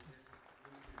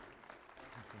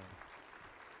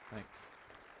Thanks.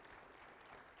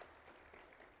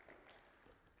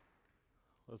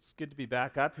 Well, it's good to be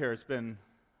back up here. It's been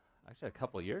actually a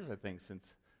couple of years, I think,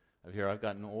 since I'm here. I've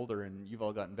gotten older, and you've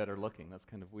all gotten better looking. That's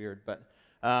kind of weird. But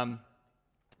my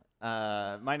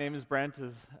name is Brent,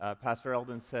 as Pastor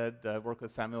Eldon said. I work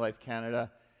with Family Life Canada.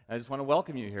 And I just want to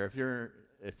welcome you here.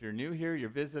 If you're new here, you're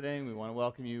visiting, we want to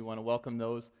welcome you. We want to welcome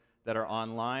those that are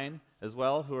online as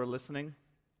well who are listening.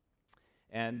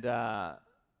 And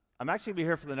I'm actually going to be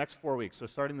here for the next 4 weeks. We're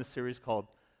starting this series called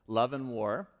Love and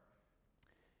War,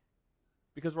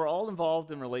 because we're all involved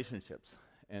in relationships.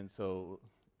 And so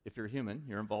if you're human,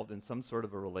 you're involved in some sort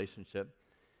of a relationship.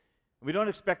 We don't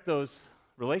expect those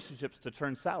relationships to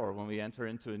turn sour when we enter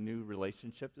into a new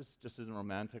relationship. This just isn't a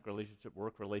romantic relationship,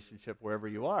 work relationship, wherever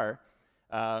you are.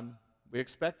 We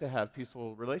expect to have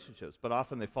peaceful relationships, but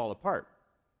often they fall apart.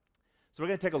 So we're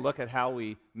going to take a look at how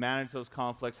we manage those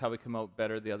conflicts, how we come out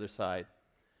better the other side.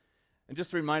 And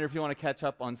just a reminder, if you want to catch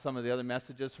up on some of the other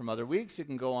messages from other weeks, you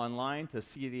can go online to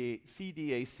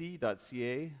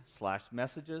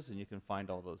cdac.ca/messages, and you can find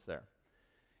all those there.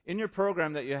 In your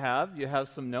program that you have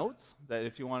some notes that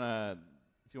if you want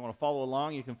to follow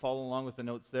along, you can follow along with the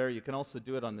notes there. You can also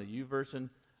do it on the YouVersion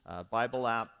Bible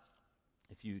app.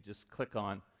 If you just click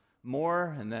on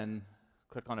More and then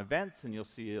click on Events, and you'll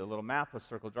see a little map with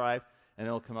Circle Drive, and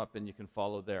it'll come up and you can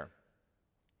follow there.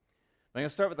 I'm going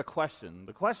to start with a question.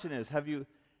 The question is, have you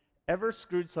ever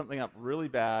screwed something up really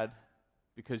bad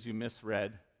because you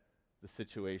misread the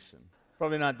situation?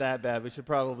 Probably not that bad. We should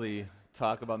probably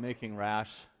talk about making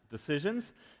rash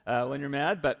decisions when you're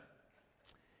mad. But,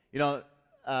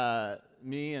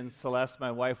 me and Celeste,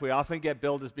 my wife, we often get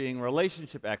billed as being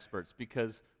relationship experts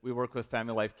because we work with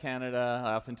Family Life Canada.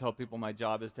 I often tell people my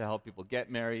job is to help people get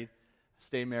married,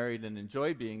 stay married, and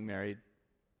enjoy being married.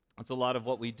 It's a lot of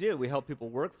what we do. We help people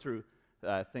work through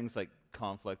things like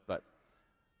conflict, but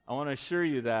I want to assure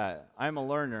you that I'm a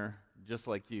learner just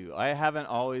like you. I haven't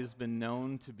always been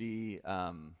known to be,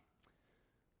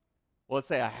 let's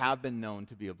say I have been known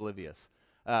to be oblivious.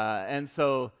 And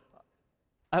so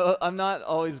I'm not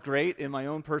always great in my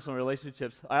own personal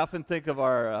relationships. I often think of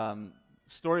our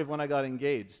story of when I got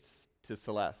engaged to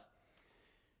Celeste.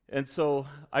 And so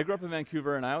I grew up in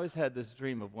Vancouver, and I always had this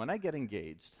dream of when I get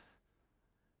engaged,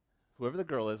 whoever the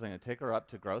girl is, I'm going to take her up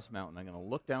to Grouse Mountain. I'm going to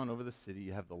look down over the city.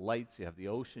 You have the lights, you have the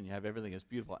ocean, you have everything. It's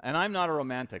beautiful. And I'm not a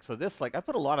romantic, so I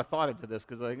put a lot of thought into this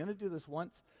because I'm going to do this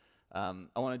once. I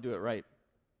want to do it right.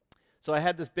 So I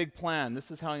had this big plan. This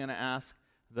is how I'm going to ask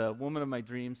the woman of my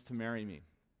dreams to marry me.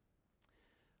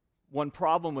 One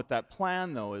problem with that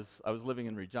plan, though, is I was living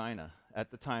in Regina at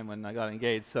the time when I got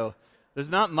engaged. So there's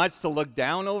not much to look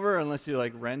down over unless you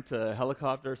rent a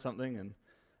helicopter or something. And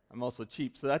I'm also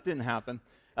cheap, so that didn't happen.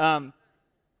 And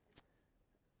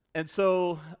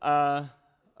so I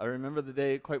remember the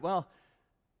day quite well.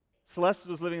 Celeste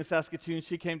was living in Saskatoon.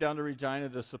 She came down to Regina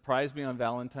to surprise me on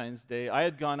Valentine's Day. I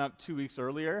had gone up 2 weeks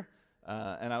earlier,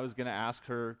 and I was going to ask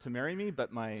her to marry me,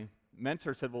 but my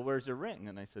mentor said, well, where's your ring?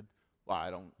 And I said, well, I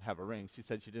don't have a ring. She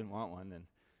said she didn't want one,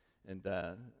 and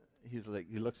he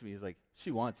looks at me, he's like,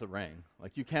 she wants a ring.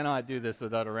 You cannot do this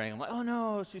without a ring. I'm like, oh,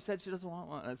 no, she said she doesn't want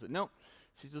one. And I said, no,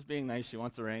 she's just being nice. She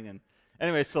wants a ring. And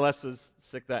anyway, Celeste was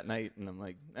sick that night, and I'm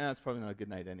like, it's probably not a good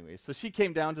night anyway. So she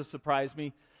came down to surprise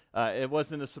me. It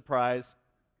wasn't a surprise.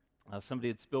 Somebody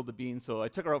had spilled the beans, so I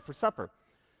took her out for supper.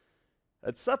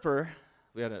 At supper,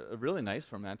 we had a really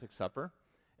nice romantic supper.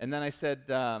 And then I said,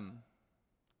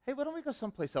 hey, why don't we go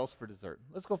someplace else for dessert?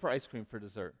 Let's go for ice cream for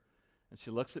dessert. And she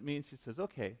looks at me, and she says,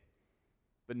 okay,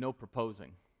 but no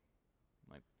proposing.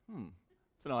 I'm like,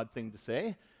 it's an odd thing to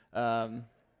say. We're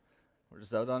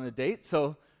just out on a date,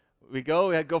 so we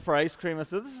go for ice cream. I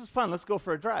said, this is fun, let's go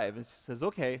for a drive. And she says,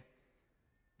 okay,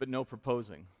 but no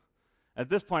proposing. At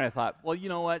this point, I thought, well, you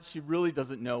know what? She really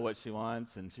doesn't know what she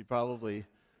wants, and she probably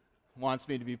wants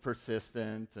me to be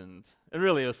persistent. And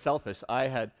really, it was selfish. I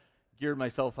had geared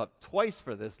myself up twice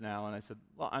for this now, and I said,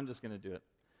 well, I'm just going to do it.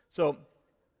 So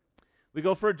we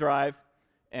go for a drive,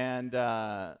 and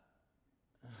so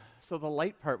the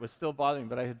light part was still bothering me,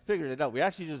 but I had figured it out. We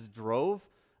actually just drove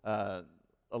a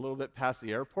little bit past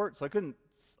the airport, so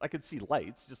I could see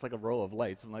lights, just like a row of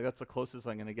lights. I'm like, that's the closest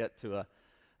I'm going to get to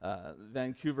a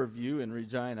Vancouver view in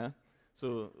Regina.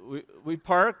 So we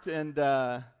parked, and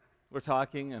we're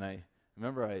talking, and I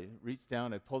remember I reached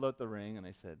down, I pulled out the ring, and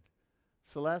I said,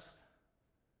 Celeste,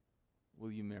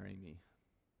 will you marry me?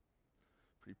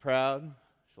 Pretty proud,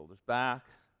 shoulders back,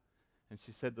 and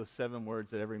she said those 7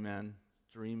 words that every man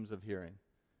dreams of hearing.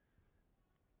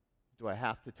 Do I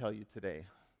have to tell you today?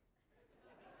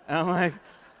 And I'm like,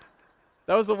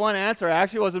 that was the one answer I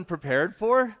actually wasn't prepared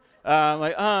for.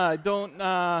 I don't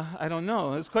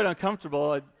know. It was quite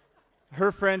uncomfortable.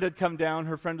 Her friend had come down.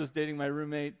 Her friend was dating my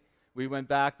roommate. We went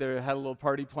back there, had a little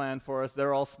party planned for us.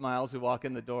 They're all smiles. We walk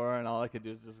in the door, and all I could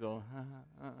do is just go,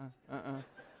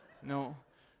 no,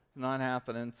 it's not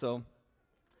happening. So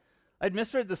I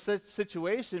administered the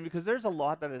situation because there's a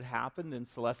lot that had happened in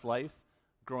Celeste's life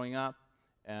growing up,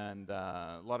 and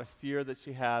a lot of fear that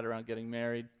she had around getting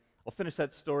married. I'll finish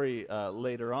that story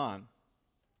later on.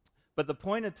 But the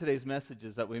point of today's message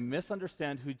is that we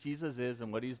misunderstand who Jesus is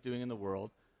and what he's doing in the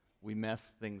world. We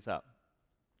mess things up.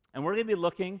 And we're going to be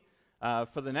looking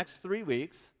for the next 3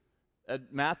 weeks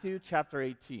at Matthew chapter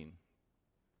 18.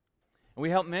 And we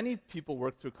help many people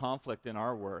work through conflict in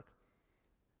our work.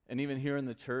 And even here in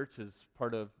the church, as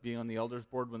part of being on the elders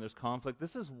board when there's conflict,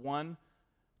 this is one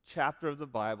chapter of the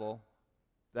Bible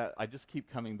that I just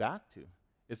keep coming back to.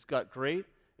 It's got great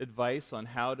advice on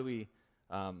how do we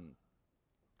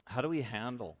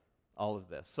handle all of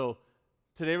this. So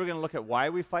today we're going to look at why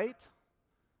we fight.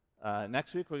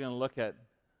 Next week we're going to look at,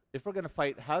 if we're going to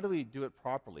fight, how do we do it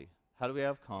properly? How do we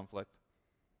have conflict?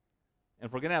 And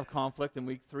if we're going to have conflict in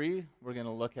week 3, we're going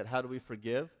to look at how do we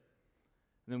forgive.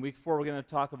 And then week 4, we're going to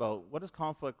talk about what does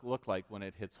conflict look like when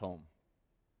it hits home.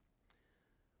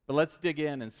 But let's dig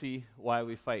in and see why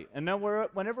we fight. And then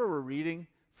whenever we're reading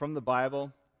from the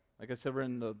Bible, like I said, we're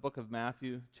in the book of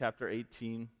Matthew, chapter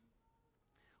 18.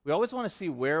 We always want to see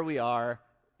where we are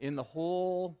in the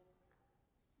whole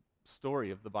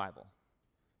story of the Bible.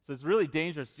 So it's really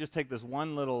dangerous to just take this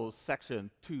one little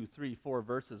section, 2, 3, 4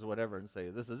 verses or whatever, and say,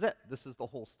 this is it. This is the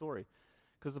whole story.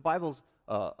 Because the Bible's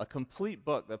a complete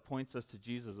book that points us to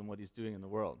Jesus and what he's doing in the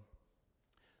world.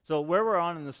 So where we're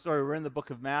on in the story, we're in the book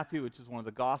of Matthew, which is one of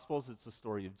the Gospels. It's the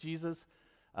story of Jesus.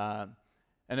 And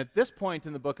at this point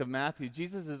in the book of Matthew,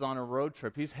 Jesus is on a road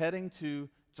trip. He's heading to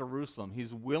Jerusalem.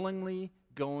 He's willingly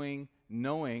going,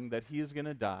 knowing that he is going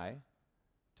to die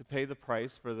to pay the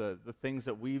price for the things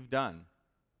that we've done.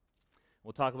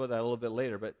 We'll talk about that a little bit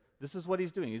later, but this is what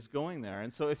he's doing. He's going there.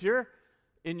 And so if you're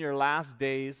in your last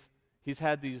days, he's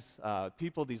had these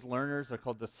people, these learners, they're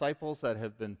called disciples, that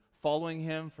have been following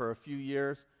him for a few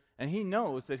years, and he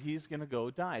knows that he's going to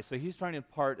go die. So he's trying to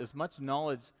impart as much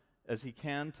knowledge as he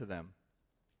can to them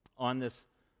on this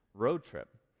road trip.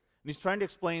 And he's trying to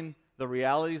explain the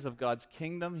realities of God's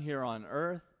kingdom here on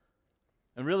earth.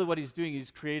 And really what he's doing,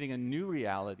 he's creating a new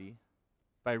reality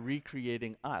by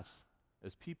recreating us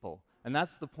as people. And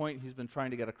that's the point he's been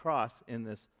trying to get across in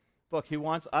this book. He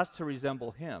wants us to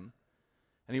resemble him,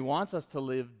 and he wants us to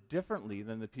live differently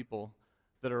than the people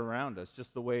that are around us,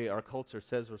 just the way our culture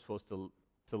says we're supposed to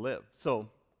live. So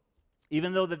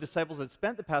even though the disciples had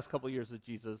spent the past couple years with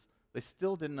Jesus, they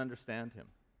still didn't understand him.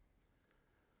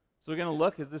 So we're going to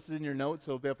look at this in your notes.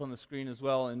 It'll be up on the screen as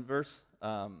well. In verse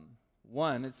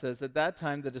 1, it says, "At that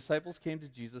time the disciples came to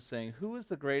Jesus saying, 'Who is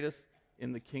the greatest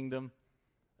in the kingdom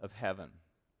of heaven?'"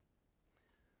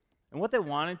 And what they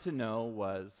wanted to know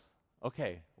was,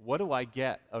 okay, what do I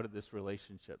get out of this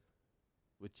relationship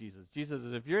with Jesus? Jesus,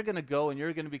 if you're going to go and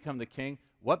you're going to become the king,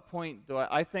 what point do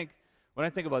I think, when I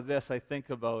think about this, I think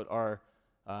about our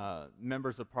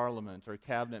members of parliament or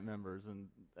cabinet members,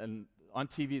 and on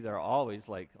TV they're always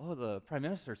like, oh, the prime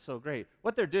minister's so great.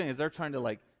 What they're doing is they're trying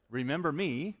to remember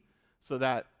me so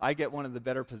that I get one of the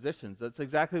better positions. That's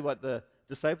exactly what the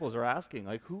disciples are asking.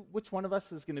 Which one of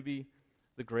us is going to be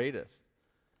the greatest?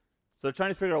 So they're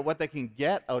trying to figure out what they can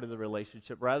get out of the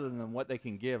relationship rather than what they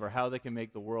can give or how they can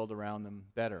make the world around them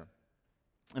better.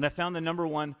 And I found the number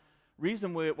one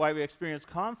reason why we experience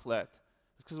conflict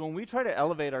is because when we try to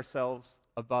elevate ourselves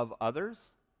above others,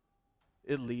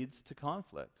 it leads to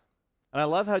conflict. And I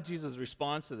love how Jesus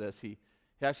responds to this. He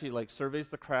actually surveys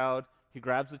the crowd. He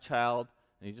grabs a child,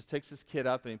 and he just takes this kid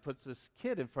up, and he puts this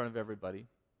kid in front of everybody.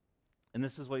 And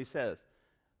this is what he says.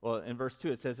 Well, in verse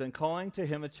 2, it says, "And calling to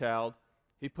him a child,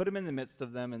 he put him in the midst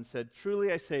of them and said,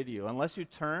 'Truly I say to you, unless you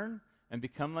turn and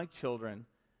become like children,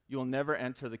 you will never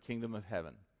enter the kingdom of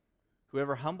heaven.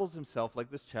 Whoever humbles himself like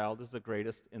this child is the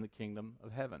greatest in the kingdom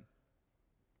of heaven.'"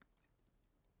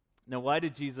 Now, why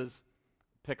did Jesus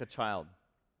pick a child?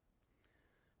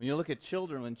 When you look at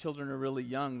children, when children are really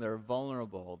young, they're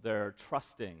vulnerable, they're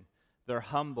trusting, they're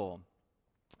humble,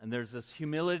 and there's this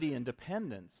humility and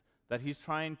dependence that he's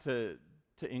trying to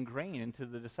ingrain into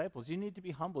the disciples. You need to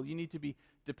be humble. You need to be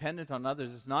dependent on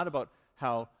others. It's not about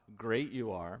how great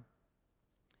you are.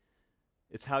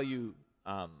 It's how you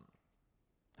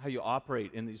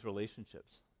operate in these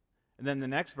relationships. And then the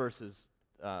next verse is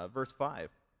verse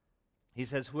 5. He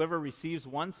says, "Whoever receives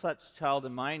one such child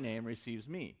in my name receives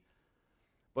me.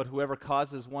 But whoever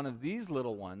causes one of these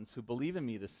little ones who believe in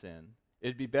me to sin,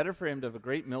 It'd be better for him to have a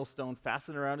great millstone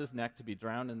fastened around his neck to be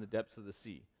drowned in the depths of the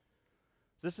sea.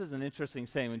 This is an interesting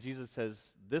saying when Jesus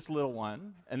says, this little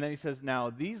one, and then he says,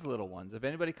 now these little ones. If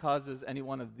anybody causes any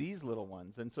one of these little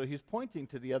ones. And so he's pointing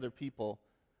to the other people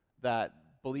that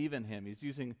believe in him. He's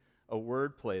using a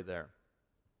word play there.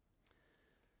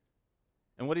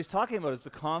 And what he's talking about is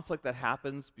the conflict that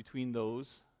happens between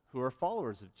those who are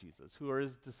followers of Jesus, who are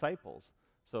his disciples.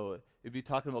 So it'd be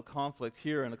talking about conflict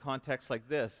here in a context like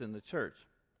this in the church.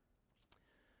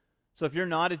 So if you're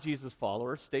not a Jesus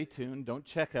follower, stay tuned, don't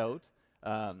check out.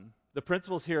 The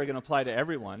principles here are going to apply to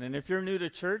everyone. And if you're new to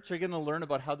church, you're going to learn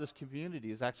about how this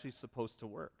community is actually supposed to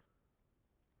work.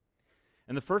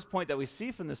 And the first point that we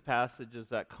see from this passage is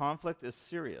that conflict is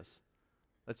serious.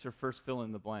 That's your first fill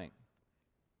in the blank.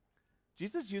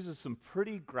 Jesus uses some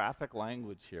pretty graphic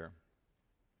language here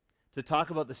to talk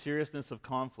about the seriousness of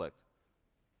conflict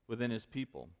within his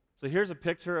people. So here's a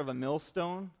picture of a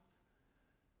millstone.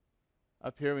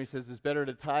 Up here, he says it's better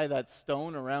to tie that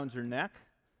stone around your neck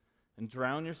and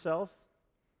drown yourself.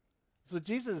 So what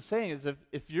Jesus is saying is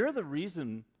if you're the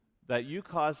reason that you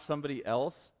cause somebody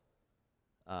else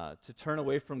to turn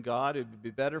away from God, it would be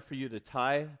better for you to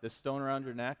tie the stone around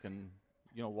your neck and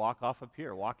walk off up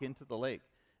here, walk into the lake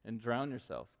and drown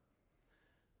yourself.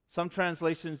 Some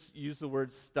translations use the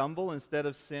word stumble instead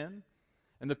of sin.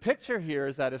 And the picture here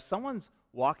is that if someone's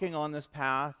walking on this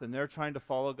path and they're trying to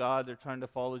follow God, they're trying to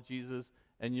follow Jesus,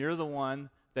 and you're the one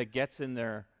that gets in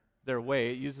their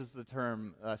way, it uses the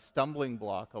term stumbling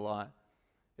block a lot.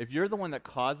 If you're the one that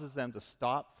causes them to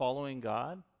stop following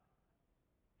God,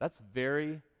 that's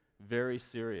very, very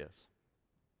serious.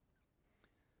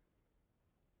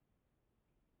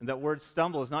 And that word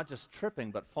stumble is not just tripping,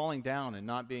 but falling down and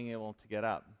not being able to get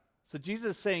up. So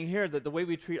Jesus is saying here that the way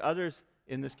we treat others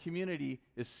in this community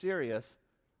is serious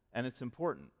and it's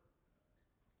important.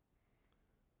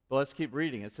 But let's keep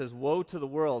reading. It says, woe to the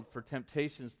world for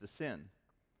temptations to sin.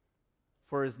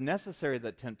 For it is necessary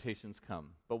that temptations come,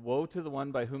 but woe to the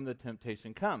one by whom the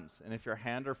temptation comes. And if your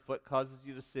hand or foot causes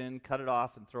you to sin, cut it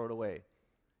off and throw it away.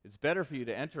 It's better for you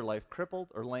to enter life crippled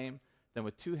or lame than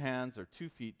with 2 hands or 2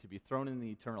 feet to be thrown in the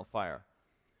eternal fire.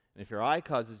 And if your eye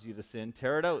causes you to sin,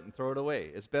 tear it out and throw it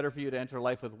away. It's better for you to enter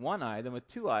life with 1 eye than with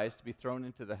 2 eyes to be thrown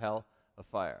into the hell of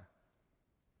fire.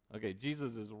 Okay,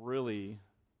 Jesus is really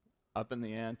up in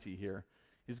the ante here.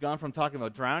 He's gone from talking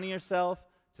about drowning yourself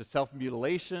to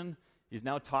self-mutilation. He's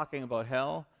now talking about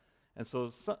hell. And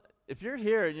so if you're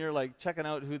here and you're like checking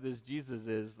out who this Jesus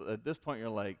is, at this point you're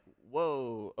like,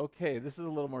 whoa, okay, this is a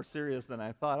little more serious than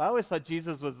I thought. I always thought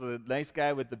Jesus was the nice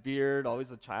guy with the beard,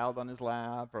 always a child on his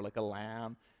lap, or like a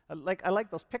lamb. I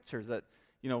like those pictures that,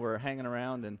 were hanging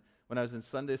around and when I was in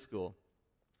Sunday school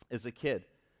as a kid.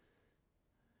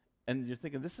 And you're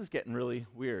thinking, this is getting really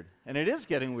weird. And it is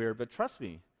getting weird, but trust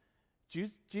me,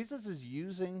 Jesus is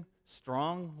using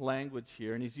strong language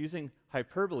here, and he's using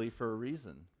hyperbole for a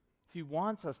reason. He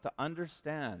wants us to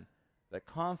understand that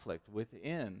conflict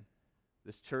within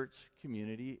this church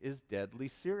community is deadly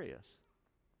serious.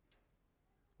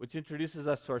 Which introduces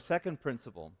us to our second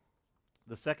principle,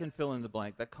 the second fill in the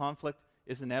blank, that conflict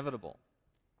is inevitable.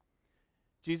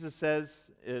 Jesus says,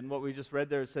 in what we just read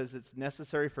there, it says it's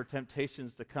necessary for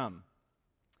temptations to come.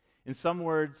 In some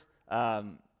words,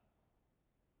 the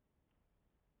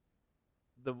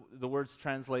word's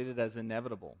translated as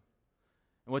inevitable.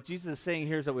 And what Jesus is saying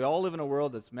here is that we all live in a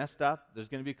world that's messed up. There's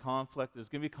going to be conflict. There's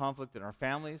going to be conflict in our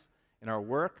families, in our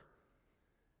work,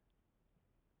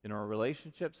 in our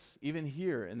relationships, even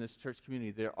here in this church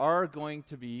community. There are going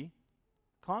to be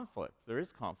conflict. There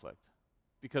is conflict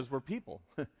because we're people,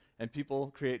 and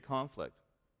people create conflict.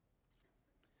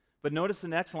 But notice the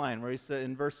next line where he said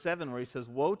in verse 7 where he says,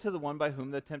 woe to the one by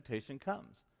whom the temptation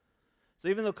comes. So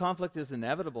even though conflict is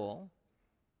inevitable,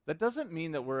 that doesn't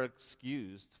mean that we're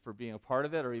excused for being a part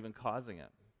of it or even causing it.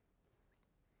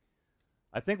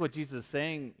 I think what Jesus is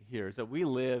saying here is that we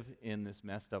live in this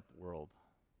messed up world.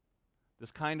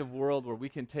 This kind of world where we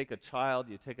can take a child,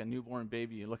 you take a newborn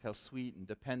baby, you look how sweet and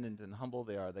dependent and humble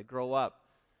they are. They grow up.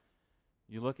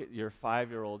 You look at your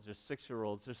 5-year-olds, your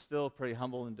 6-year-olds, they're still pretty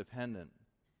humble and dependent.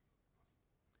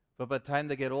 But by the time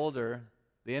they get older,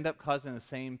 they end up causing the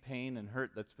same pain and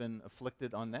hurt that's been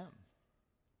afflicted on them.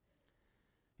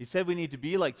 He said we need to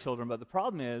be like children, but the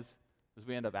problem is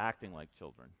we end up acting like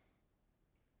children.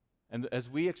 And as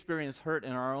we experience hurt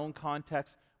in our own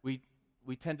context, we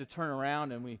tend to turn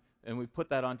around and we put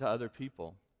that onto other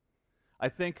people. I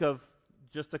think of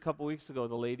just a couple weeks ago,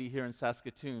 the lady here in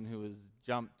Saskatoon who was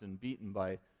jumped and beaten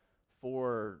by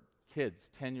 4 kids,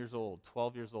 10 years old,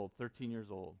 12 years old, 13 years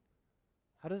old.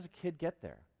 How does a kid get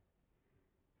there?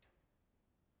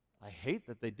 I hate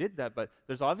that they did that, but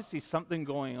there's obviously something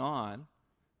going on.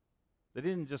 They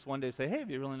didn't just one day say, hey, it'd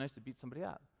be really nice to beat somebody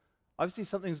up. Obviously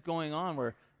something's going on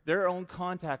where their own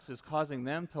context is causing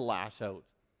them to lash out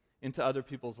into other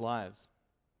people's lives.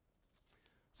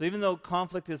 So even though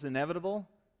conflict is inevitable,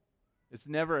 it's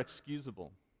never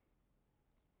excusable.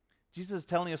 Jesus is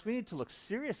telling us we need to look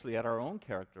seriously at our own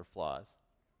character flaws.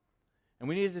 And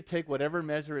we need to take whatever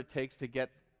measure it takes to get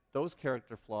those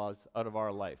character flaws out of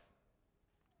our life.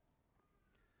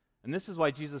 And this is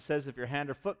why Jesus says, if your hand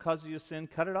or foot causes you to sin,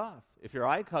 cut it off. If your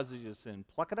eye causes you to sin,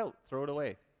 pluck it out, throw it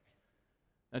away.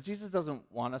 Now, Jesus doesn't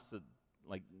want us to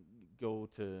go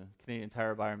to Canadian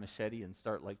Tire, buy a machete, and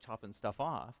start chopping stuff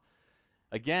off.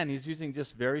 Again, he's using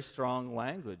just very strong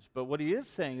language. But what he is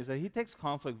saying is that he takes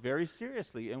conflict very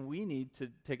seriously, and we need to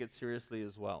take it seriously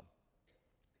as well.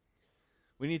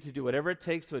 We need to do whatever it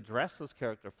takes to address those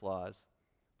character flaws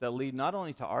that lead not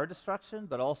only to our destruction,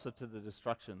 but also to the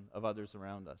destruction of others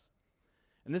around us.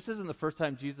 And this isn't the first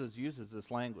time Jesus uses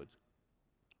this language.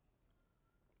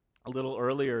 A little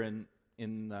earlier in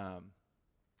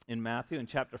Matthew, in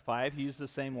chapter 5, he used the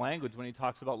same language when he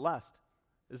talks about lust.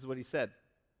 This is what he said.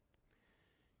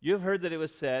 You have heard that it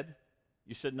was said,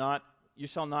 you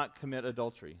shall not commit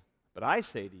adultery. But I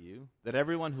say to you that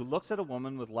everyone who looks at a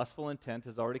woman with lustful intent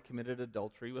has already committed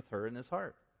adultery with her in his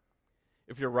heart.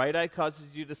 If your right eye causes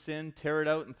you to sin, tear it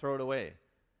out and throw it away.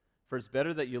 For it's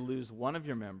better that you lose one of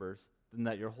your members than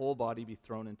that your whole body be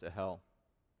thrown into hell.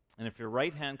 And if your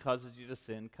right hand causes you to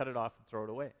sin, cut it off and throw it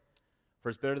away. For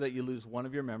it's better that you lose one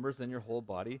of your members than your whole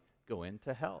body go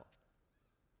into hell.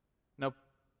 Now,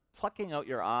 plucking out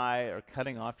your eye or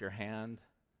cutting off your hand,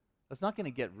 that's not going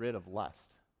to get rid of lust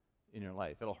in your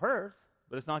life. It'll hurt,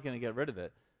 but it's not going to get rid of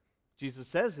it. Jesus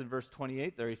says in verse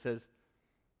 28 there, he says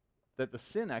that the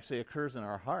sin actually occurs in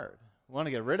our heart. We want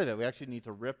to get rid of it. We actually need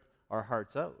to rip our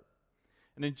hearts out.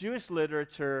 And in Jewish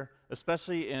literature,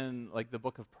 especially in the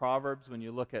book of Proverbs, when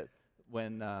you look at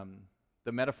when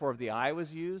the metaphor of the eye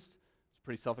was used, it's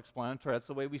pretty self-explanatory. That's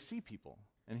the way we see people.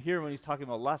 And here when he's talking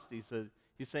about lust, he's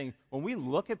saying when we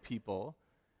look at people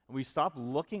and we stop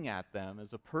looking at them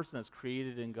as a person that's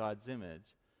created in God's image,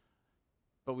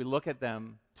 but we look at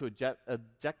them to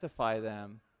objectify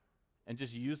them and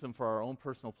just use them for our own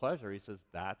personal pleasure, he says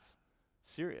that's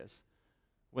serious.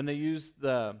 When they use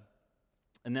the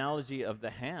analogy of the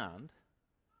hand,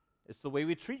 it's the way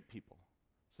we treat people.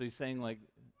 So he's saying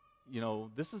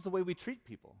this is the way we treat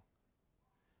people.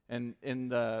 And in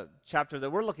the chapter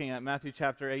that we're looking at, Matthew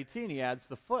chapter 18, he adds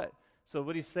the foot. So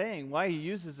what he's saying, why he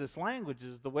uses this language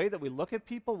is the way that we look at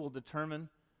people will determine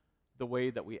the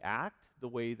way that we act, the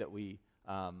way that we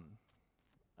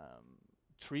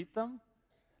treat them.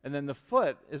 And then the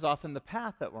foot is often the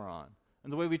path that we're on.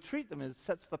 And the way we treat them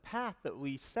sets the path that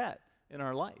we set in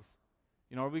our life.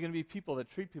 Are we going to be people that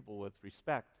treat people with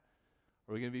respect?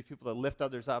 Or are we going to be people that lift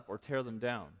others up or tear them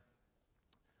down?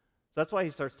 So that's why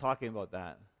he starts talking about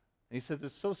that. And he says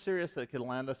it's so serious that it could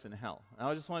land us in hell. And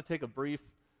I just want to take a brief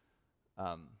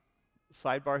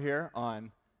sidebar here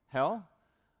on hell.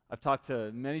 I've talked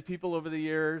to many people over the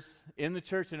years in the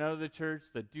church and out of the church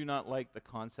that do not like the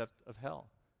concept of hell.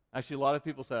 Actually, a lot of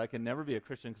people say I can never be a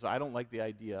Christian because I don't like the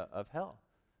idea of hell.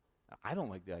 I don't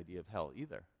like the idea of hell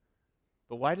either.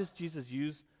 But why does Jesus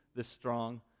use this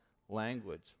strong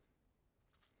language?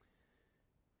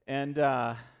 And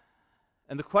the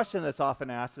question that's often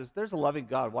asked is, if there's a loving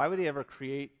God, why would he ever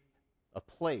create a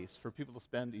place for people to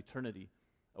spend eternity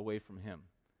away from him?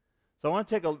 So I want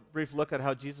to take a brief look at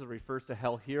how Jesus refers to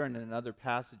hell here and in other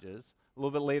passages. A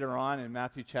little bit later on in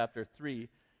Matthew chapter 3,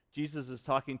 Jesus is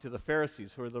talking to the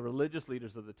Pharisees, who are the religious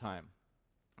leaders of the time.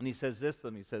 And he says this to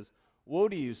them. He says, "Woe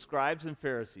to you, scribes and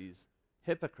Pharisees,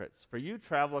 hypocrites, for you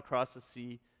travel across the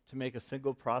sea to make a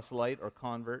single proselyte or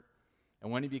convert,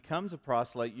 and when he becomes a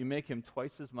proselyte, you make him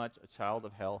twice as much a child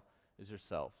of hell as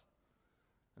yourself."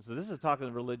 And so this is talking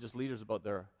to the religious leaders about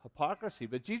their hypocrisy.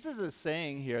 But Jesus is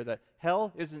saying here that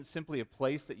hell isn't simply a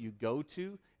place that you go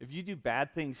to. If you do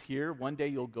bad things here, one day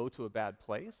you'll go to a bad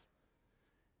place.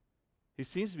 He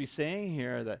seems to be saying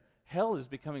here that hell is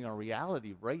becoming a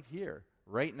reality right here,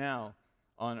 right now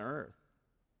on earth.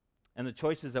 And the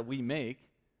choices that we make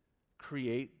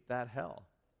create that hell.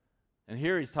 And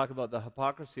here he's talking about the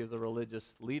hypocrisy of the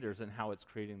religious leaders and how it's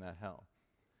creating that hell.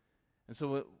 And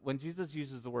so when Jesus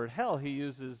uses the word hell, he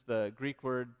uses the Greek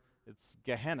word, it's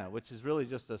Gehenna, which is really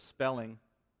just a spelling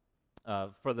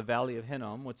for the Valley of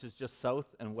Hinnom, which is just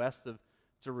south and west of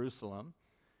Jerusalem.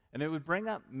 And it would bring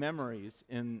up memories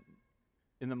in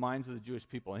the minds of the Jewish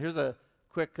people. And here's a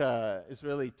quick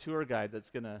Israeli tour guide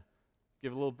that's going to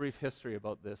give a little brief history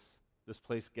about this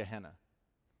place, Gehenna.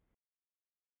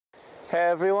 Hey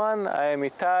everyone, I am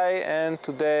Itai, and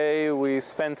today we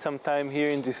spent some time here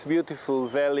in this beautiful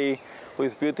valley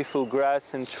with beautiful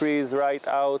grass and trees right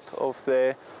out of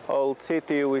the old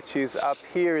city, which is up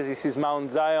here. This is Mount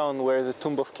Zion, where the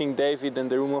tomb of King David and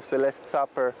the room of the Last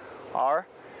Supper are.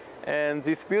 And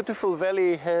this beautiful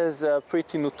valley has a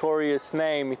pretty notorious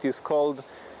name. It is called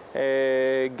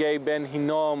Gei Ben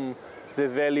Hinnom, the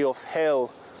Valley of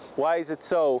Hell. Why is it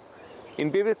so? In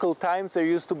biblical times, there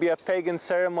used to be a pagan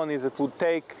ceremony that would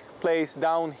take place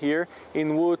down here,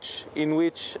 in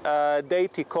which a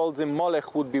deity called the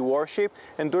Molech would be worshipped.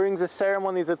 And during the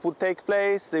ceremony that would take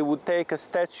place, they would take a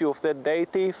statue of that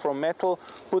deity from metal,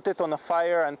 put it on a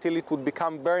fire until it would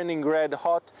become burning red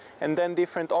hot, and then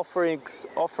different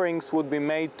offerings would be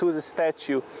made to the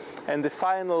statue. And the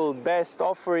final best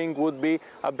offering would be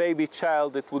a baby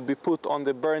child that would be put on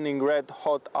the burning red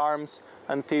hot arms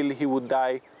until he would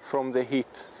die from the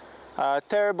heat. A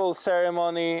terrible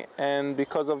ceremony, and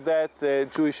because of that, the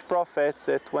Jewish prophets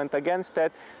that went against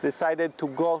that decided to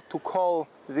call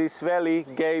this valley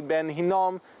Gei Ben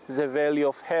Hinnom, the valley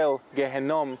of hell,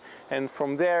 Gehenom, and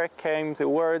from there came the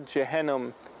word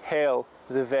Gehenom, hell,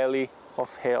 the valley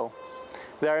of hell.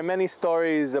 There are many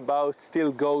stories about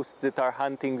still ghosts that are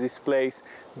hunting this place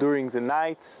during the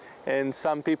nights, and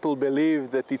some people believe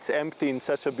that it's empty in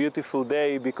such a beautiful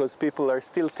day because people are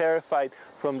still terrified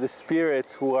from the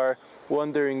spirits who are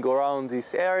wandering around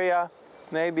this area.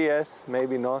 Maybe yes,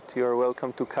 maybe not. You're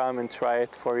welcome to come and try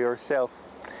it for yourself.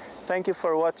 Thank you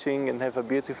for watching and have a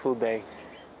beautiful day.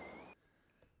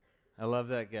 I love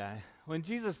that guy. When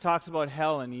Jesus talks about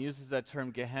hell and he uses that term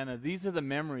Gehenna, these are the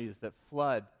memories that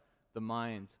flood the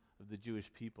minds of the Jewish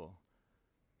people.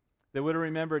 They would have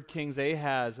remembered Kings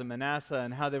Ahaz and Manasseh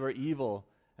and how they were evil,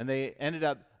 and they ended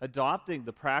up adopting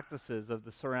the practices of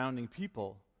the surrounding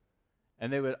people,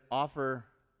 and they would offer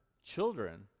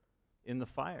children in the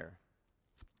fire.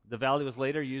 The valley was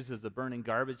later used as a burning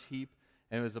garbage heap,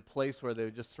 and it was a place where they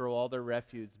would just throw all their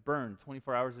refuse, burned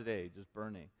 24 hours a day, just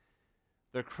burning.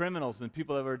 Their criminals and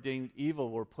people that were deemed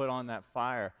evil were put on that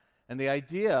fire. And the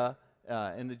idea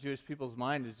in the Jewish people's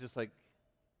mind is just like,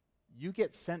 you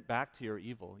get sent back to your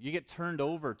evil. You get turned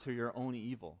over to your own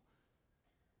evil.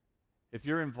 If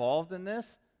you're involved in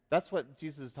this, that's what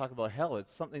Jesus is talking about hell.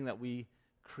 It's something that we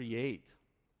create.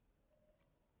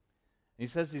 And he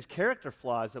says these character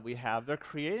flaws that we have, they're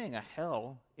creating a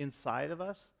hell inside of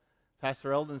us.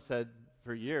 Pastor Eldon said,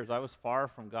 for years, I was far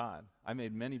from God. I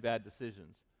made many bad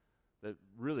decisions that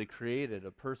really created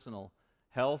a personal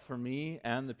hell for me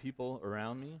and the people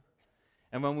around me.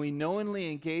 And when we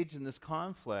knowingly engage in this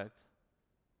conflict,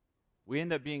 we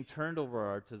end up being turned over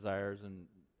our desires and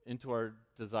into our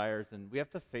desires, and we have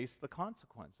to face the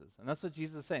consequences. And that's what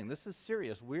Jesus is saying. This is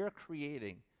serious. We are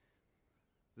creating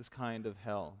this kind of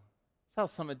hell. That's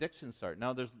how some addictions start.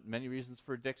 Now, there's many reasons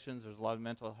for addictions. There's a lot of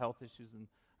mental health issues and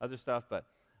other stuff, but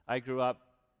I grew up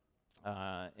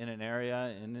in an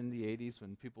area and in the 80s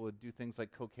when people would do things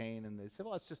like cocaine, and they'd say,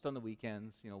 well, it's just on the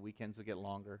weekends. You know, weekends would get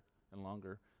longer and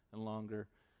longer and longer.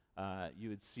 You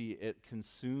would see it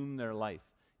consume their life.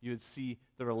 You would see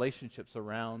the relationships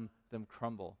around them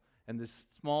crumble. And these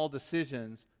small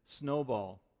decisions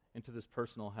snowball into this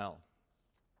personal hell.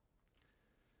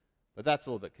 But that's a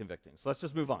little bit convicting. So let's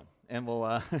just move on, and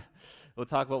we'll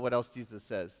talk about what else Jesus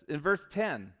says. In verse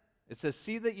 10, it says,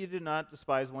 see that you do not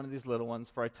despise one of these little ones,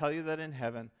 for I tell you that in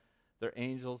heaven their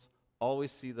angels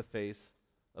always see the face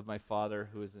of my Father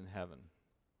who is in heaven.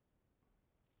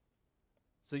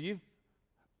 So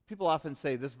people often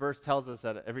say this verse tells us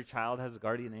that every child has a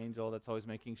guardian angel that's always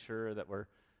making sure that we're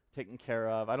taken care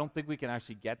of. I don't think we can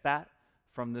actually get that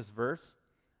from this verse.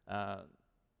 A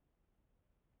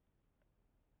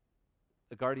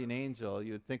guardian angel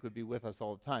you would think would be with us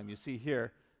all the time. You see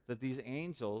here that these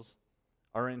angels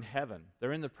are in heaven.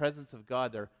 They're in the presence of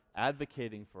God. They're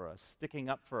advocating for us, sticking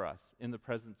up for us in the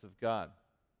presence of God.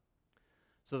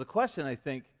 So the question I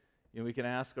think we can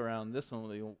ask around this one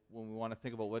when we want to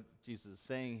think about what Jesus is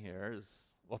saying here is,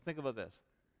 well, think about this.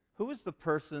 Who is the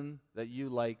person that you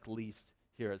like least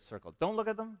here at Circle? Don't look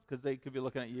at them, because they could be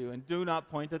looking at you, and do not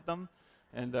point at them,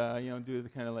 and do the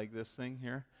kind of like this thing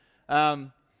here.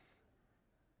 But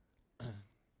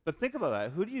think about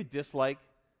that. Who do you dislike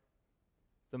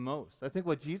the most? I think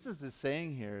what Jesus is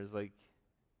saying here is like,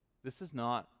 this is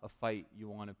not a fight you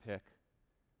want to pick.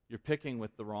 You're picking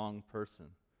with the wrong person.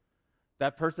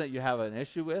 That person that you have an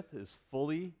issue with is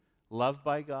fully loved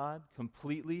by God,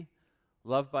 completely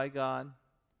loved by God,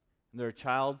 and they're a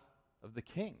child of the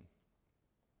King.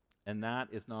 And that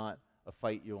is not a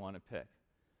fight you want to pick.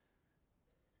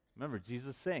 Remember,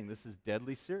 Jesus is saying this is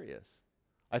deadly serious.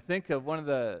 I think of one of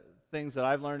the things that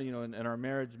I've learned, in our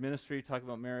marriage ministry, talking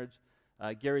about marriage,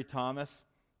 Gary Thomas,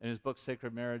 in his book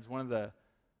Sacred Marriage, one of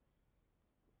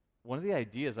the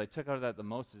ideas I took out of that the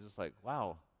most is just like,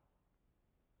 wow,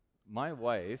 my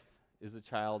wife is a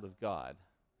child of God.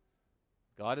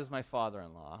 God is my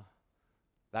father-in-law.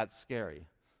 That's scary,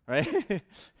 right?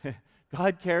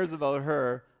 God cares about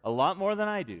her a lot more than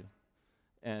I do,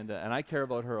 and I care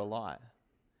about her a lot.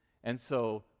 And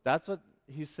so that's what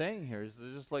he's saying here, is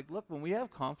just like, look, when we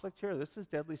have conflict here, this is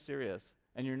deadly serious,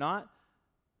 and you're not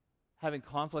having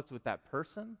conflict with that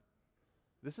person.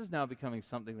 This is now becoming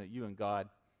something that you and God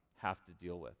have to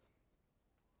deal with.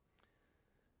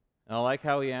 And I like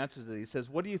how he answers it. He says,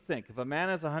 what do you think? If a man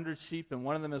has 100 sheep and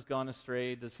one of them has gone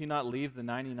astray, does he not leave the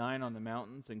 99 on the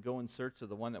mountains and go in search of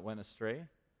the one that went astray?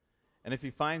 And if he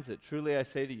finds it, truly I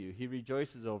say to you, he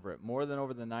rejoices over it more than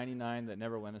over the 99 that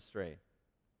never went astray.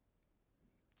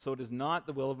 So it is not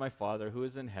the will of my Father who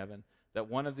is in heaven that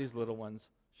one of these little ones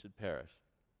should perish.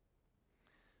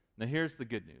 Now here's the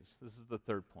good news. This is the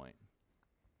third point.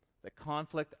 That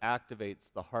conflict activates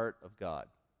the heart of God.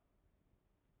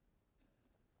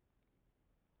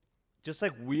 Just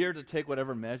like we are to take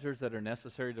whatever measures that are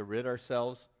necessary to rid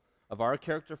ourselves of our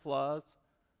character flaws,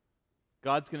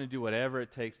 God's going to do whatever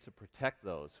it takes to protect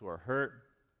those who are hurt,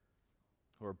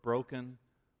 who are broken,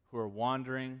 who are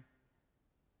wandering,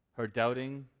 who are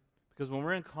doubting. Because when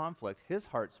we're in conflict, his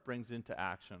heart springs into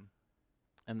action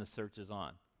and the search is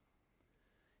on.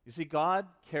 You see, God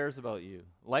cares about you.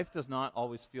 Life does not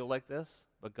always feel like this,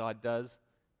 but God does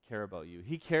care about you.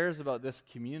 He cares about this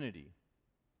community.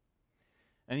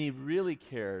 And he really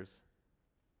cares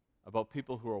about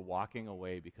people who are walking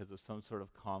away because of some sort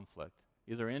of conflict,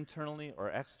 either internally or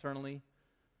externally.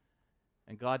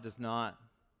 And God does not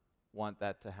want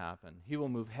that to happen. He will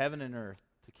move heaven and earth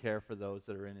to care for those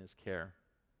that are in his care.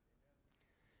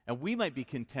 And we might be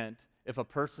content if a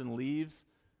person leaves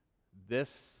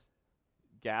this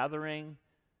gathering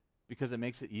because it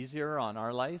makes it easier on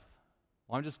our life.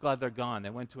 Well, I'm just glad they're gone. They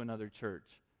went to another church.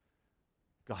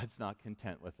 God's not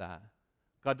content with that.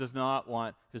 God does not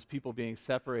want his people being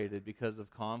separated because of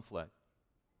conflict.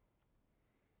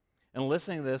 And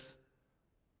listening to this,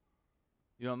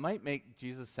 it might make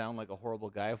Jesus sound like a horrible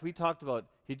guy. If we talked about,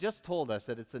 he just told us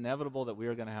that it's inevitable that we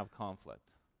are going to have conflict.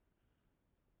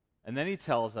 And then he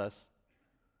tells us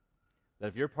that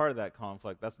if you're part of that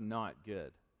conflict, that's not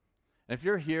good. And if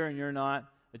you're here and you're not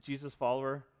a Jesus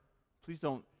follower, please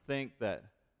don't think that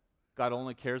God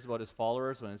only cares about his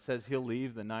followers when it says he'll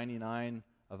leave the 99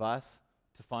 of us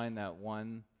to find that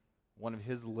one of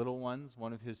his little ones,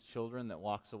 one of his children that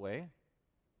walks away.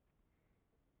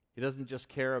 He doesn't just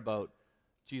care about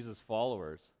Jesus'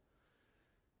 followers.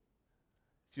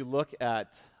 If you look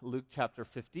at Luke chapter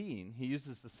 15, he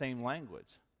uses the same language.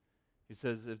 He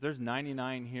says, if there's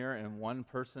 99 here and one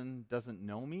person doesn't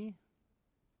know me,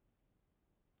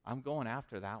 I'm going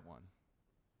after that one.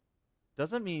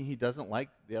 Doesn't mean he doesn't like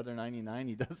the other 99.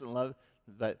 He doesn't love,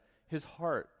 but his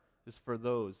heart is for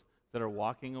those that are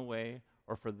walking away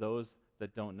or for those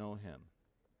that don't know him.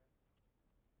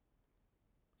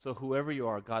 So whoever you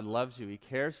are, God loves you. He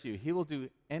cares for you. He will do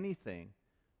anything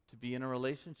to be in a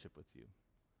relationship with you.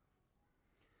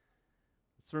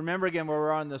 So remember again where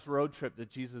we're on this road trip that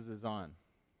Jesus is on.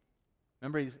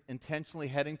 Remember, he's intentionally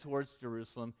heading towards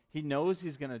Jerusalem. He knows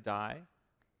he's going to die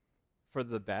for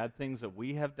the bad things that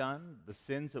we have done, the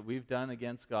sins that we've done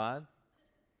against God.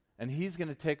 And he's going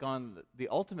to take on the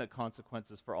ultimate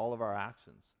consequences for all of our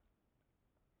actions.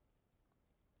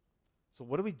 So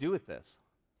what do we do with this?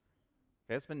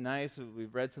 Okay, it's been nice.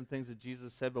 We've read some things that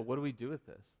Jesus said, but what do we do with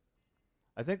this?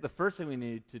 I think the first thing we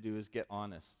need to do is get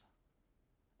honest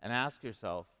and ask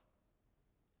yourself,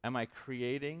 am I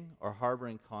creating or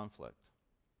harboring conflict?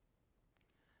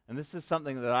 And this is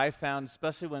something that I found,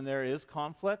 especially when there is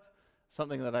conflict,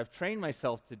 something that I've trained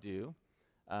myself to do,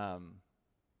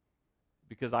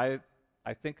 because I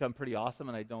think I'm pretty awesome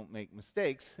and I don't make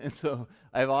mistakes. And so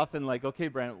I've often okay,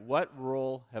 Brent, what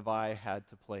role have I had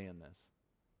to play in this?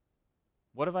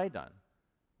 What have I done?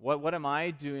 What am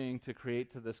I doing to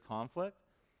create to this conflict?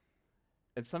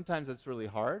 And sometimes it's really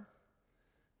hard.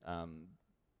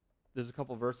 There's a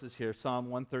couple verses here, Psalm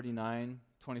 139,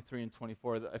 23 and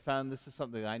 24. I found this is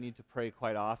something that I need to pray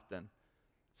quite often.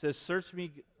 It says,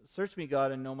 Search me,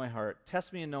 God, and know my heart.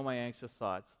 Test me and know my anxious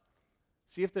thoughts.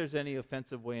 See if there's any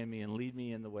offensive way in me, and lead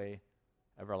me in the way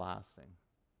everlasting.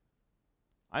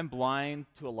 I'm blind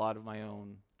to a lot of my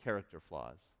own character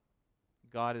flaws.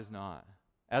 God is not.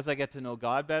 As I get to know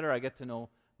God better, I get to know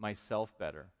myself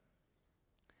better.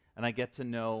 And I get to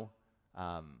know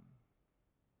the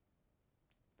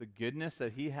goodness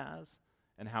that he has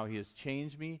and how he has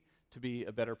changed me to be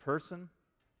a better person.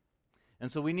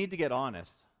 And so we need to get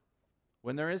honest.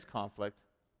 when there is conflict,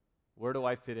 where do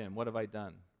I fit in? What have I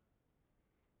done?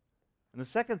 And the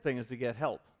second thing is to get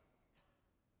help.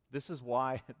 This is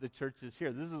why the church is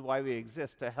here. This is why we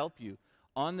exist, to help you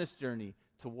on this journey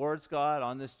towards God,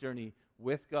 on this journey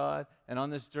with God, and on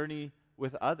this journey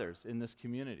with others in this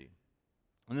community.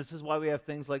 And this is why we have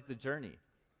things like the journey.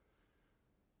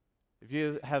 If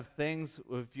you have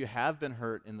been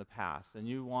hurt in the past and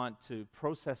you want to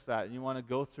process that and you want to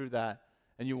go through that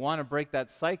and you want to break that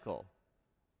cycle,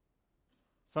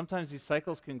 sometimes these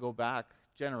cycles can go back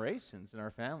generations in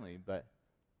our family, but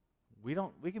we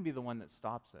can be the one that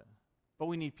stops it. But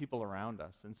we need people around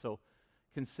us. And so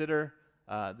consider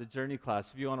the journey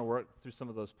class if you want to work through some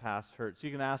of those past hurts.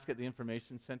 You can ask at the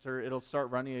information center. It'll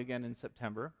start running again in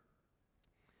September.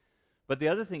 But the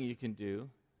other thing you can do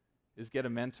is get a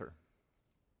mentor.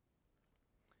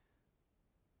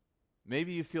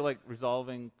 Maybe you feel like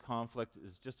resolving conflict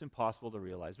is just impossible to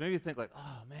realize. Maybe you think like,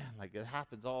 oh man, like it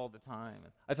happens all the time.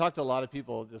 And I talk to a lot of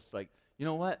people just like, you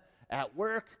know what? At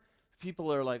work,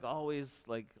 people are like always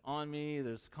like on me.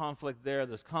 There's conflict there.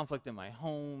 There's conflict in my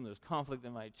home. There's conflict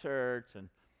in my church. And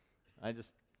I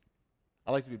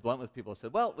like to be blunt with people. I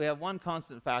said, well, we have one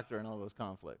constant factor in all those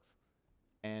conflicts,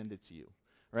 and it's you,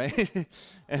 right?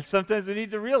 And sometimes we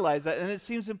need to realize that. And it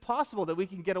seems impossible that we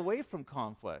can get away from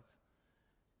conflict.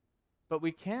 But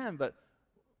we can, but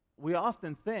we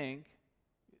often think,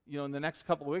 in the next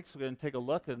couple of weeks we're going to take a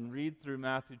look and read through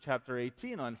Matthew chapter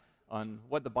 18 on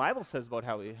what the Bible says about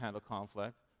how we handle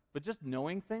conflict, but just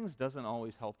knowing things doesn't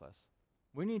always help us.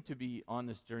 We need to be on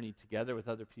this journey together with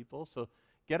other people, so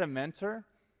get a mentor.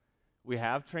 We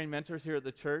have trained mentors here at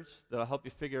the church that'll help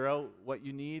you figure out what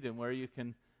you need and where you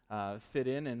can fit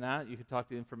in that. You can talk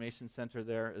to the information center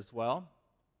there as well.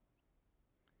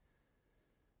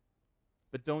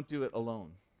 But don't do it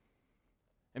alone.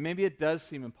 And maybe it does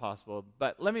seem impossible,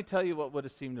 but let me tell you what would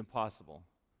have seemed impossible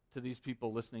to these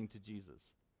people listening to Jesus.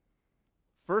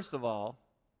 First of all,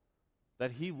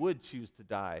 that he would choose to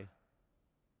die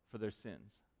for their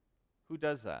sins. Who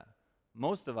does that?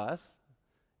 Most of us,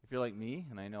 if you're like me,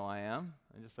 and I know I am,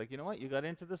 I'm just like, you know what? You got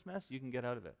into this mess, you can get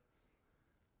out of it.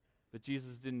 But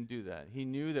Jesus didn't do that. He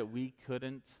knew that we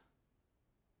couldn't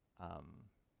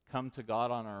come to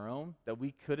God on our own, that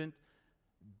we couldn't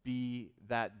be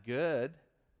that good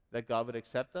that God would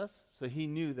accept us. So he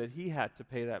knew that he had to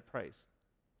pay that price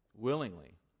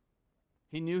willingly.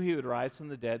 He knew he would rise from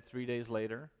the dead 3 days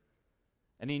later,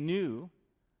 and he knew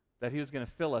that he was going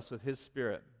to fill us with his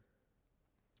Spirit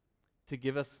to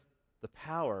give us the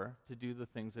power to do the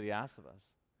things that he asks of us.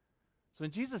 So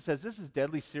when Jesus says, this is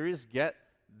deadly serious, get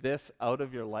this out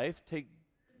of your life, take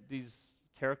these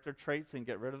character traits and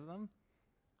get rid of them,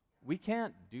 we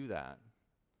can't do that.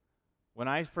 When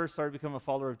I first started becoming a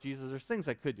follower of Jesus, there's things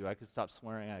I could do. I could stop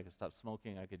swearing, I could stop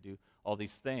smoking, I could do all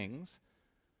these things.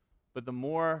 But the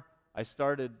more I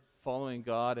started following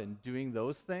God and doing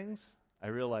those things, I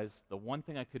realized the one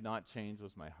thing I could not change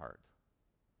was my heart.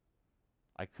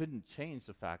 I couldn't change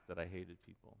the fact that I hated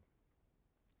people.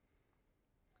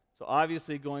 So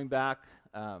obviously going back,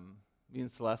 me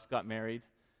and Celeste got married.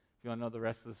 If you want to know the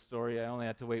rest of the story, I only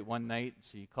had to wait one night.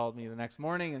 She called me the next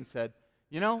morning and said,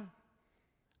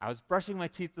 I was brushing my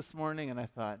teeth this morning, and I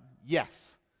thought,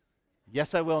 yes,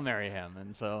 I will marry him.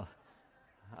 And so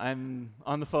I'm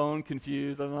on the phone,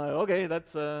 confused. I'm like, okay,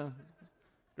 that's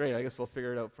great. I guess we'll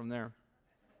figure it out from there.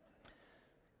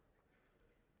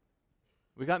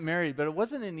 We got married, but it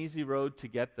wasn't an easy road to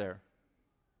get there.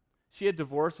 She had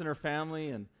divorce in her family,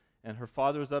 and her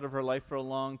father was out of her life for a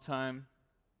long time,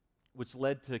 which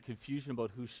led to confusion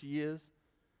about who she is,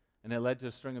 and it led to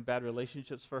a string of bad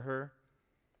relationships for her.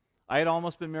 I had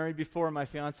almost been married before. My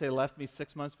fiance left me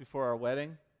 6 months before our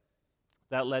wedding.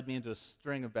 That led me into a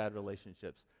string of bad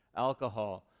relationships,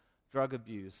 alcohol, drug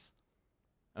abuse.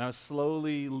 And I was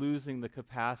slowly losing the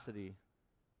capacity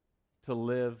to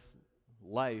live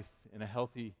life in a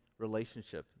healthy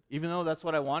relationship, even though that's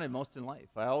what I wanted most in life.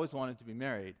 I always wanted to be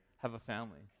married, have a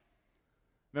family.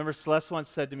 Remember, Celeste once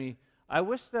said to me, I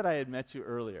wish that I had met you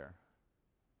earlier.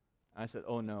 I said,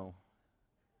 oh no,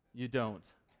 you don't.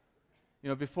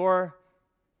 Before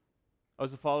I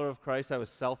was a follower of Christ, I was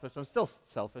selfish. I'm still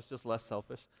selfish, just less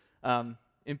selfish.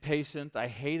 Impatient. I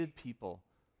hated people.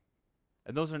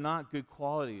 And those are not good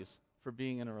qualities for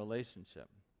being in a relationship.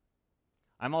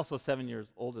 I'm also 7 years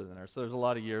older than her, so there's a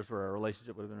lot of years where our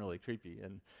relationship would have been really creepy.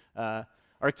 And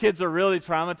our kids are really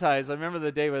traumatized. I remember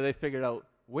the day where they figured out,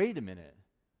 wait a minute,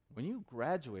 when you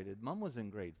graduated, Mom was in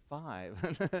grade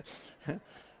 5.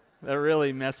 That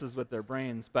really messes with their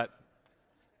brains. But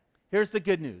here's the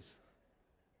good news.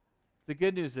 The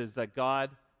good news is that God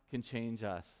can change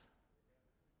us.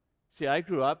 See, I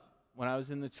grew up when I was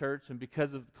in the church, and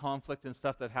because of the conflict and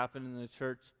stuff that happened in the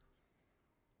church,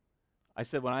 I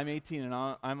said, when I'm 18 and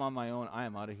I'm on my own, I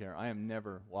am out of here. I am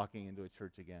never walking into a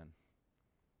church again.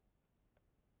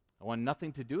 I want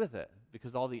nothing to do with it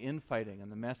because all the infighting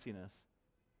and the messiness.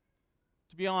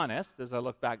 To be honest, as I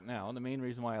look back now, the main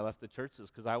reason why I left the church is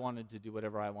because I wanted to do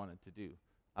whatever I wanted to do.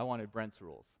 I wanted Brent's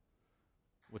rules,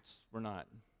 which were not.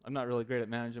 I'm not really great at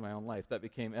managing my own life. That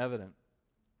became evident.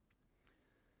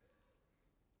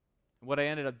 What I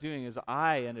ended up doing is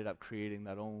I ended up creating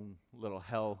that own little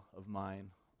hell of mine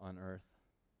on earth.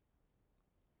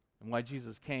 And why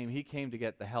Jesus came, he came to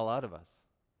get the hell out of us.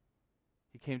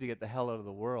 He came to get the hell out of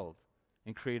the world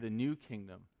and create a new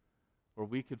kingdom where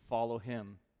we could follow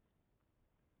him.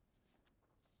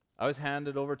 I was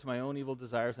handed over to my own evil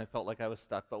desires and I felt like I was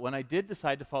stuck. But when I did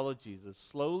decide to follow Jesus,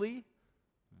 slowly,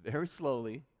 very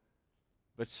slowly,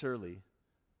 but surely,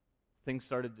 things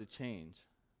started to change.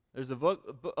 There's a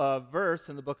verse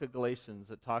in the book of Galatians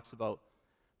that talks about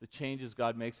the changes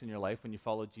God makes in your life when you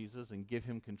follow Jesus and give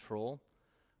him control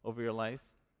over your life.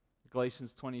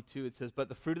 Galatians 22, it says, "But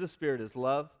the fruit of the Spirit is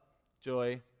love,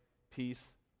 joy,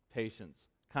 peace, patience,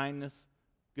 kindness,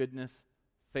 goodness,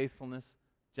 faithfulness,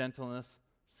 gentleness,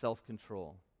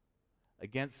 self-control.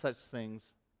 Against such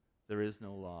things there is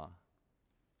no law."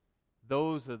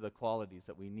 Those are the qualities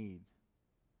that we need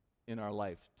in our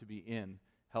life to be in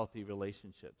healthy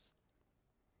relationships.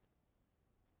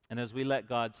 And as we let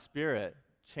God's Spirit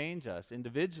change us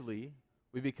individually,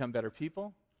 we become better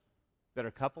people,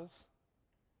 better couples,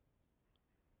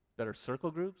 better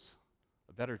circle groups,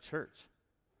 a better church.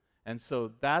 And so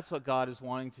that's what God is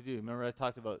wanting to do. Remember I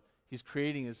talked about he's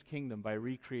creating his kingdom by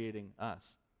recreating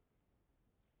us.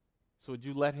 So would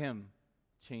you let him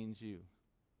change you?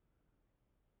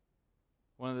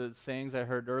 One of the sayings I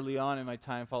heard early on in my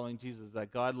time following Jesus is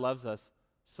that God loves us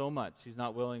so much, he's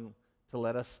not willing to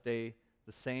let us stay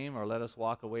the same or let us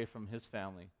walk away from his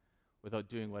family without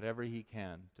doing whatever he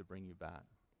can to bring you back.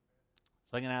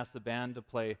 So I'm going to ask the band to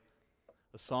play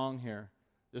a song here.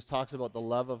 This talks about the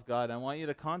love of God. I want you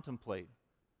to contemplate,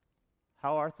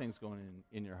 how are things going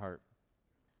in your heart?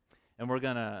 And we're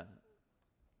going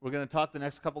to talk the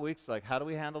next couple weeks, like how do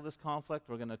we handle this conflict?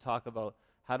 We're going to talk about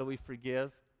how do we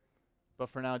forgive? But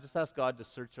for now, just ask God to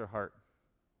search your heart.